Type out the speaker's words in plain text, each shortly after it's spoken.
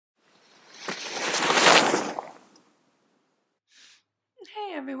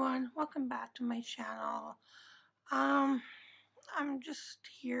everyone, welcome back to my channel. I'm just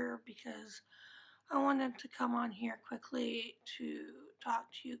here because I wanted to come on here quickly to talk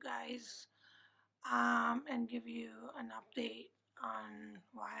to you guys and give you an update on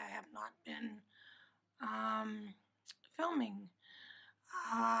why I have not been filming.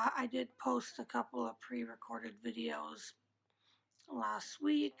 I did post a couple of pre-recorded videos last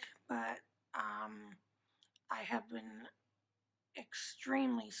week, but I have been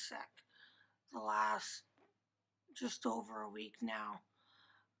extremely sick the last just over a week now.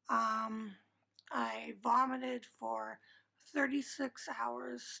 I vomited for 36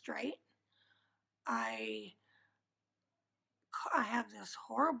 hours straight. I have this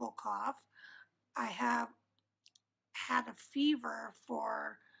horrible cough. I have had a fever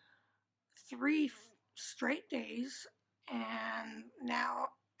for 3 straight days, and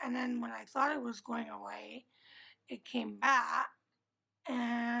then when I thought it was going away, it came back,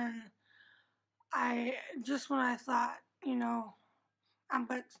 and when I thought,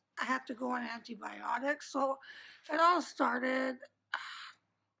 but I had to go on antibiotics. So it all started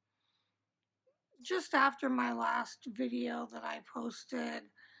just after my last video that I posted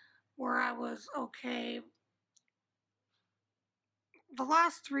where I was okay. The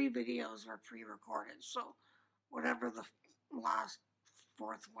last 3 videos were pre-recorded, so whatever the last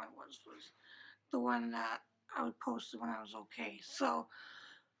 4th one was the one that I would post when I was okay. So,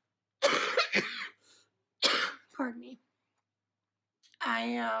 pardon me.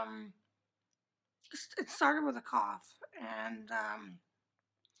 It started with a cough, and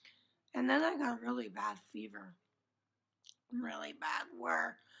then I got a really bad fever, really bad,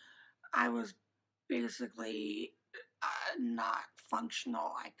 where I was basically not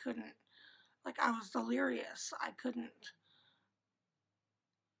functional. I couldn't, I was delirious. I couldn't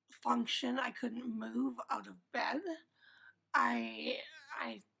function. I couldn't move out of bed. I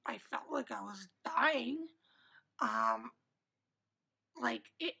felt like I was dying.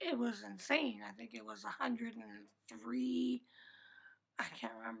 It was insane. I think it was 103. I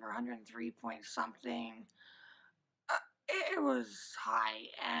can't remember, 103 point something. It was high,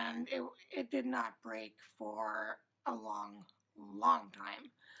 and it did not break for a long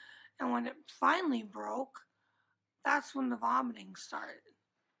time. And when it finally broke, that's when the vomiting started.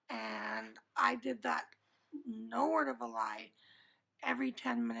 And I did that, no word of a lie, every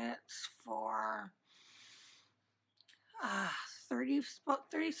 10 minutes for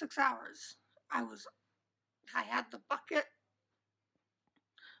 36 hours. I had the bucket.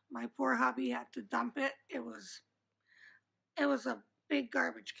 My poor hubby had to dump it. It was a big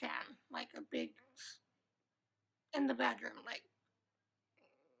garbage can, like a big, in the bedroom,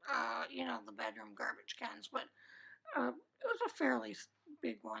 the bedroom garbage cans, but it was a fairly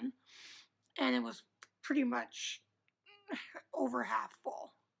big one, and it was pretty much over half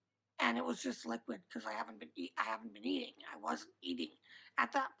full, and it was just liquid because I haven't been eating. I wasn't eating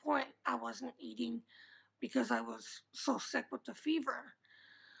at that point. I wasn't eating because I was so sick with the fever.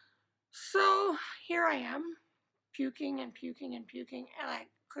 So here I am, puking and puking and puking, and I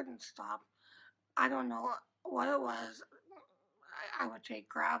couldn't stop. I don't know what it was. I would take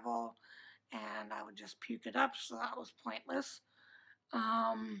gravel and I would just puke it up, so that was pointless.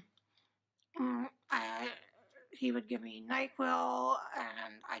 He would give me NyQuil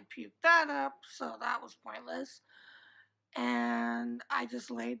and I'd puke that up, so that was pointless. And I just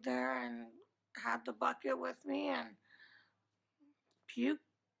laid there and had the bucket with me and puke,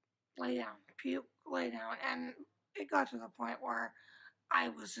 lay down, puke, lay down. And it got to the point where I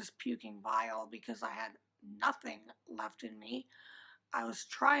was just puking bile because I had nothing left in me. I was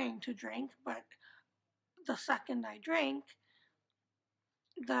trying to drink, but the second I drink,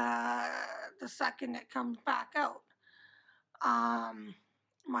 the second it comes back out.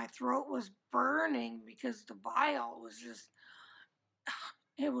 My throat was burning because the bile was just,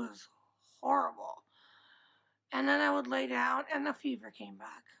 it was horrible. And then I would lay down and the fever came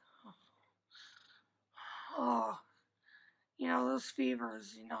back. Oh, those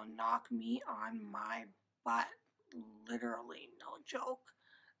fevers, knock me on my butt. Literally, no joke.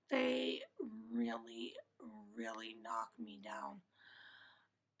 They really, really knock me down.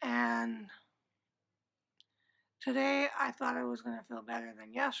 And today I thought I was going to feel better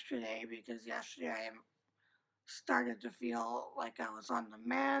than yesterday, because yesterday I started to feel like I was on the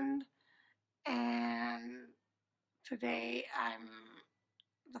mend, and today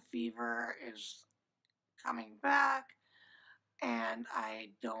the fever is coming back and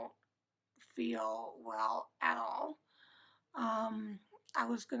I don't feel well at all.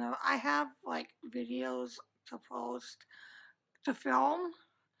 I have videos to post, to film.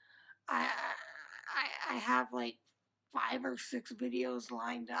 I have 5 or 6 videos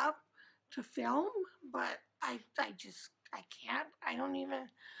lined up to film, but I can't. I don't even,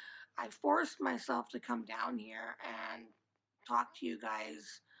 I forced myself to come down here and talk to you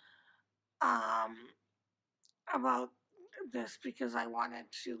guys um, about this because I wanted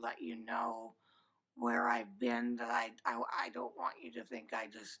to let you know where I've been, that I don't want you to think I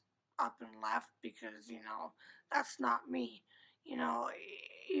just up and left, because, that's not me.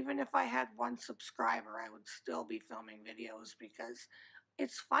 Even if I had 1 subscriber, I would still be filming videos because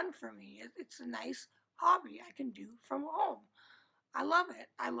it's fun for me. It's a nice hobby I can do from home. I love it.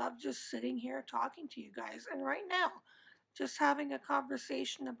 I love just sitting here talking to you guys. And right now, just having a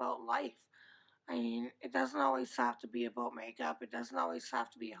conversation about life. I mean, it doesn't always have to be about makeup. It doesn't always have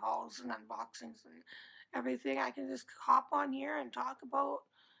to be hauls and unboxings and everything. I can just hop on here and talk about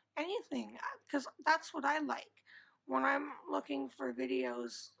anything because that's what I like. When I'm looking for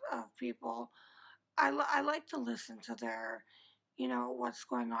videos of people, I like to listen to their, what's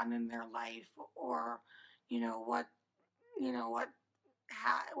going on in their life, or, you know, what, what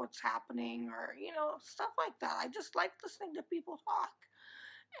what's happening, or stuff like that. I just like listening to people talk,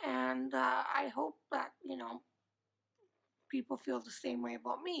 and I hope that people feel the same way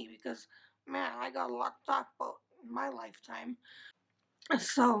about me, because man, I got a lot to talk about in my lifetime.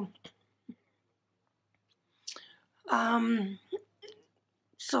 So um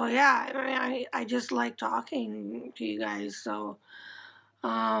yeah, I mean, I just like talking to you guys. So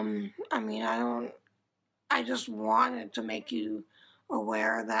I mean, I just wanted to make you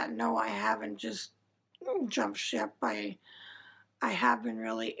aware that no, I haven't just jumped ship. I have been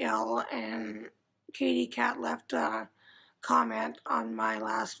really ill, and Katie Cat left a comment on my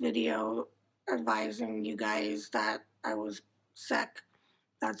last video advising you guys that I was sick.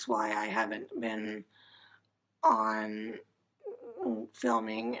 That's why I haven't been on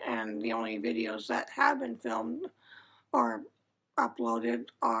filming, and the only videos that have been filmed or uploaded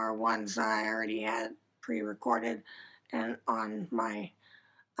are ones I already had pre-recorded and on my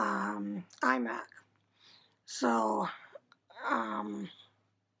iMac. So um,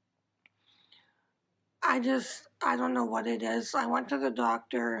 I don't know what it is. I went to the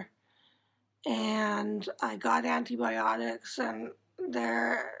doctor and I got antibiotics, and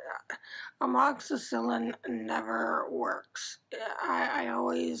their amoxicillin never works.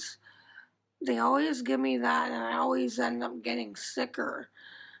 They always give me that, and I always end up getting sicker.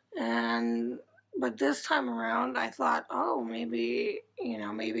 And but this time around, I thought, oh, maybe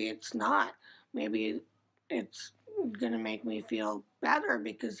it's not. Maybe it's gonna make me feel better,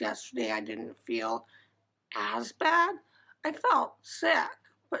 because yesterday I didn't feel as bad. I felt sick,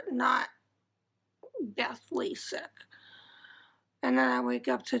 but not deathly sick. And then I wake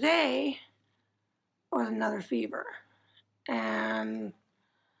up today with another fever. And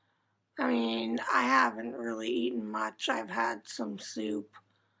I mean, I haven't really eaten much. I've had some soup,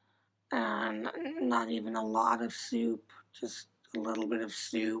 and not even a lot of soup, just a little bit of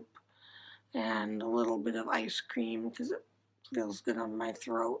soup and a little bit of ice cream because it feels good on my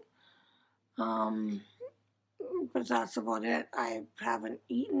throat. Um, but that's about it. I haven't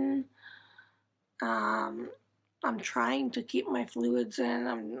eaten. Um, I'm trying to keep my fluids in.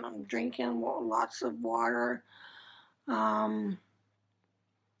 I'm drinking lots of water. I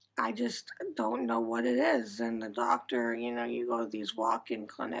just don't know what it is. And the doctor, you go to these walk-in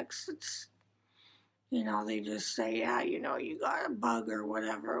clinics, they just say, yeah, you got a bug or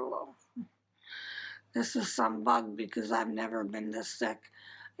whatever. Well, this is some bug, because I've never been this sick,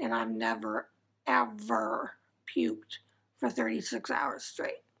 and I've never, ever puked for 36 hours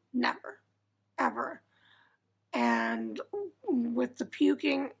straight. Never, ever. And with the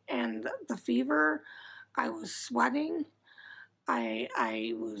puking and the fever, I was sweating.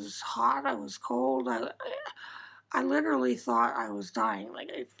 I was hot. I was cold. I literally thought I was dying. Like,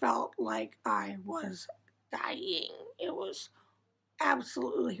 it felt like I was dying. It was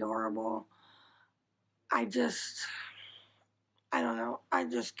absolutely horrible. I don't know. I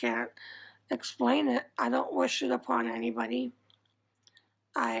just can't explain it. I don't wish it upon anybody.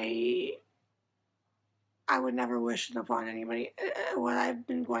 I would never wish it upon anybody. What I've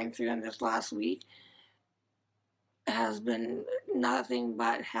been going through in this last week has been nothing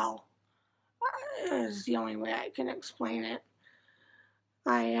but hell. Is the only way I can explain it.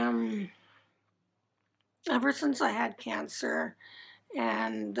 I am, ever since I had cancer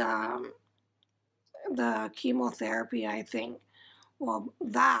and the chemotherapy, I think, well,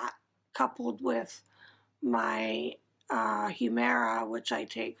 that coupled with my Humira, which I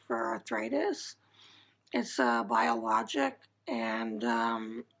take for arthritis, it's a biologic, and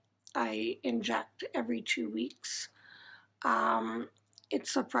I inject every 2 weeks. It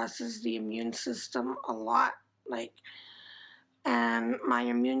suppresses the immune system a lot, like, and my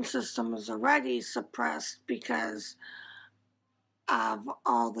immune system was already suppressed because of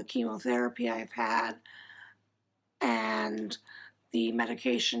all the chemotherapy I've had and the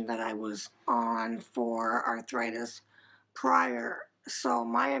medication that I was on for arthritis prior. So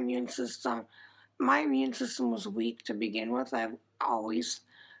my immune system was weak to begin with. I've always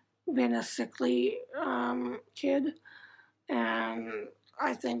been a sickly kid, and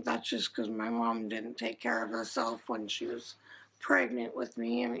I think that's just because my mom didn't take care of herself when she was pregnant with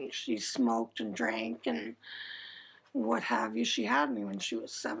me. I mean, she smoked and drank and what have you. She had me when she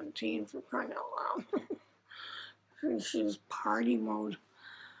was 17, for crying out loud. And she was party mode.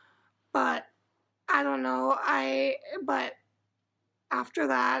 But I don't know. But after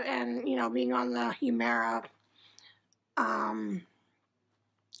that, and being on the Humira,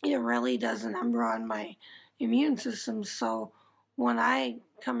 it really does a number on my immune system. So when I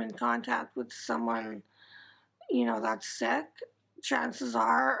come in contact with someone, that's sick, chances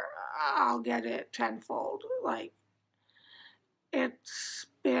are I'll get it tenfold. Like, it's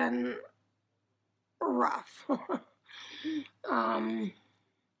been rough.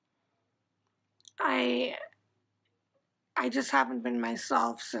 I just haven't been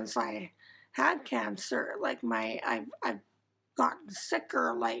myself since I had cancer. Like, I've gotten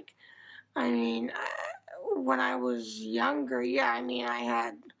sicker. Like, I mean, when I was younger, yeah, I mean, I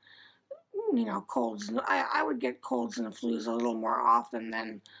had, colds. I would get colds and flus a little more often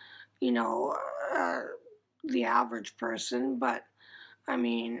than, you know, uh, the average person. But, I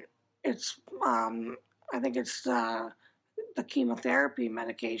mean, it's, I think it's the chemotherapy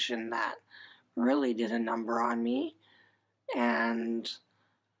medication that really did a number on me. And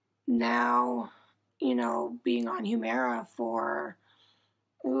now, being on Humira for,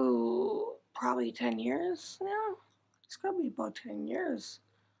 probably 10 years now. It's got to be about 10 years,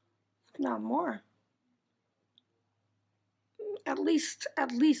 if not more. At least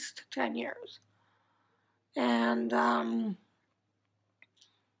 10 years. And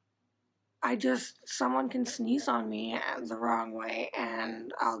someone can sneeze on me the wrong way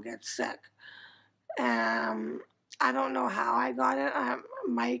and I'll get sick. I don't know how I got it.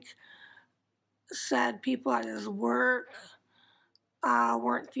 Mike said people at his work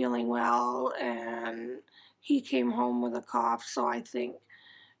weren't feeling well, and he came home with a cough, so I think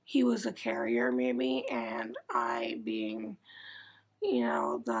he was a carrier maybe, and I being,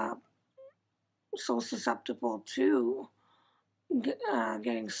 the so susceptible to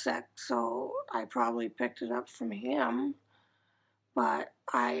getting sick, so I probably picked it up from him, but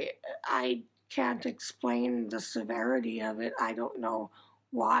I can't explain the severity of it. I don't know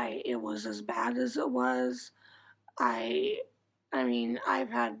why it was as bad as it was. I mean, I've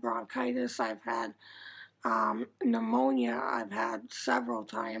had bronchitis, I've had pneumonia, I've had several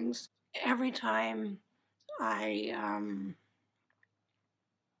times. Every time I,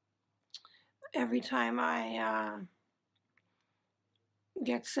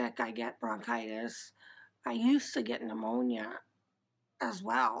 get sick, I get bronchitis. I used to get pneumonia as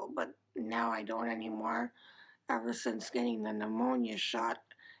well, but now I don't anymore. Ever since getting the pneumonia shot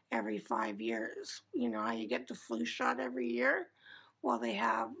every 5 years. You know how you get the flu shot every year? Well, they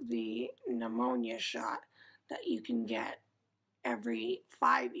have the pneumonia shot that you can get every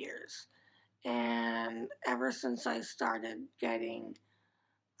 5 years. And ever since I started getting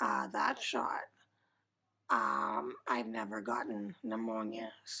that shot, I've never gotten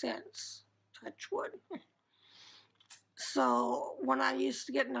pneumonia since. Touch wood. So when I used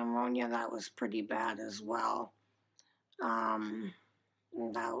to get pneumonia, that was pretty bad as well.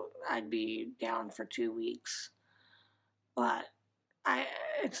 I'd be down for 2 weeks. But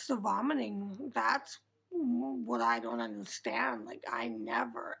it's the vomiting. That's what I don't understand. Like, I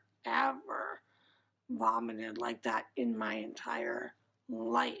never, ever vomited like that in my entire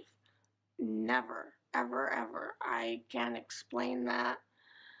life. Never, ever, ever. I can't explain that.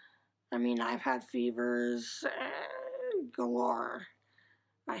 I mean, I've had fevers galore.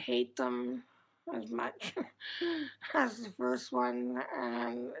 I hate them as much as the first one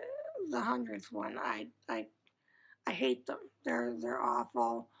and the 100th one. I hate them. They're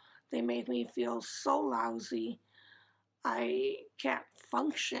awful. They make me feel so lousy. I can't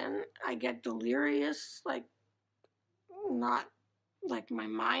function. I get delirious, like, not like my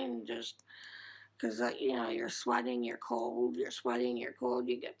mind just, because you're sweating, you're cold, you're sweating, you're cold,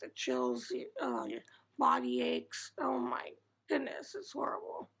 you get the chills, your body aches. Oh my goodness, it's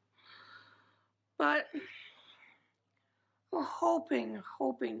horrible. But I'm hoping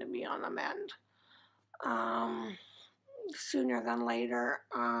to be on the mend sooner than later.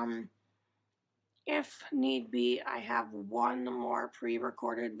 If need be, I have one more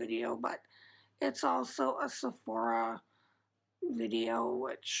pre-recorded video, but It's also a Sephora video,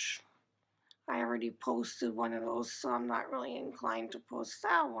 which I already posted one of those, so I'm not really inclined to post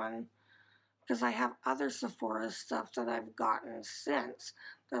that one because I have other Sephora stuff that I've gotten since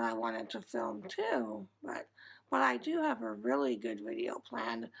that I wanted to film too. But I do have a really good video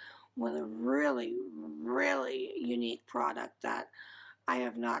planned with a really, really unique product that I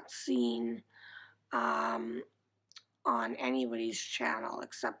have not seen on anybody's channel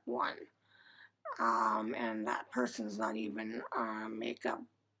except one. And that person's not even a makeup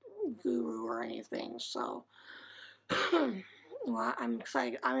guru or anything. So, well, I'm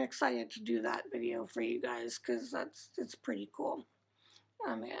excited. I'm excited to do that video for you guys because it's pretty cool.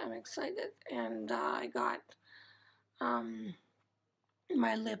 I'm excited, and I got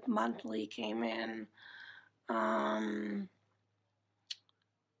my lip monthly came in. I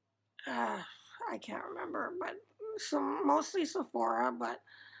can't remember, but some mostly Sephora, but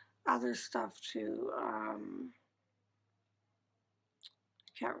other stuff too. I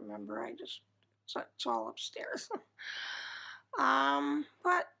can't remember. It's all upstairs.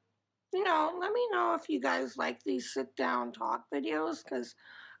 But you know, let me know if you guys like these sit down talk videos because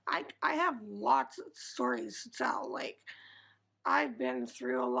I have lots of stories to tell. Like I've been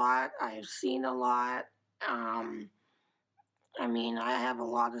through a lot. I've seen a lot. I mean, I have a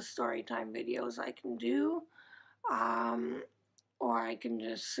lot of story time videos I can do. Um, or I can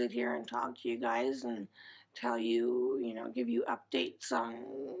just sit here and talk to you guys and tell you, you know, give you updates on,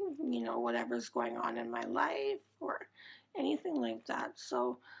 you know, whatever's going on in my life or anything like that.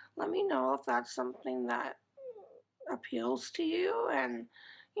 So let me know if that's something that appeals to you, and,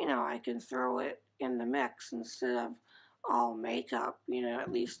 you know, I can throw it in the mix instead of all makeup. You know,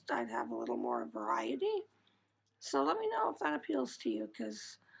 at least I'd have a little more variety. So let me know if that appeals to you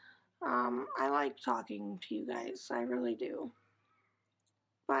because I like talking to you guys. I really do.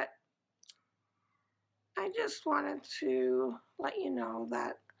 But I just wanted to let you know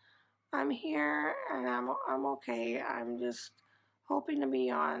that I'm here and I'm okay. I'm just hoping to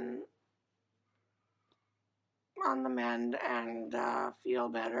be on the mend and feel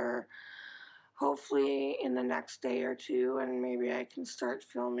better. Hopefully in the next day or two, and maybe I can start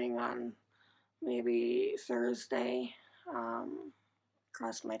filming on maybe Thursday.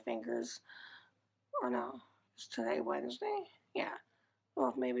 Cross my fingers. Or no, is today Wednesday? Yeah.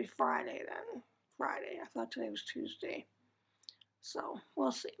 Well, maybe Friday then. Friday. I thought today was Tuesday. So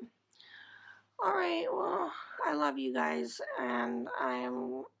we'll see. All right. Well, I love you guys, and I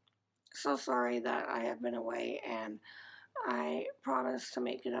am so sorry that I have been away, and I promise to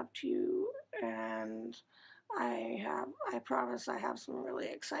make it up to you, and I promise I have some really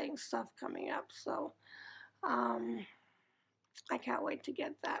exciting stuff coming up. So I can't wait to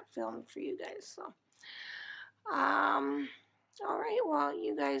get that filmed for you guys. So all right. Well,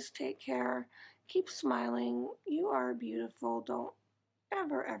 you guys take care. Keep smiling. You are beautiful. Don't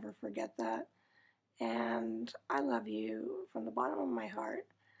ever forget that. And I love you from the bottom of my heart.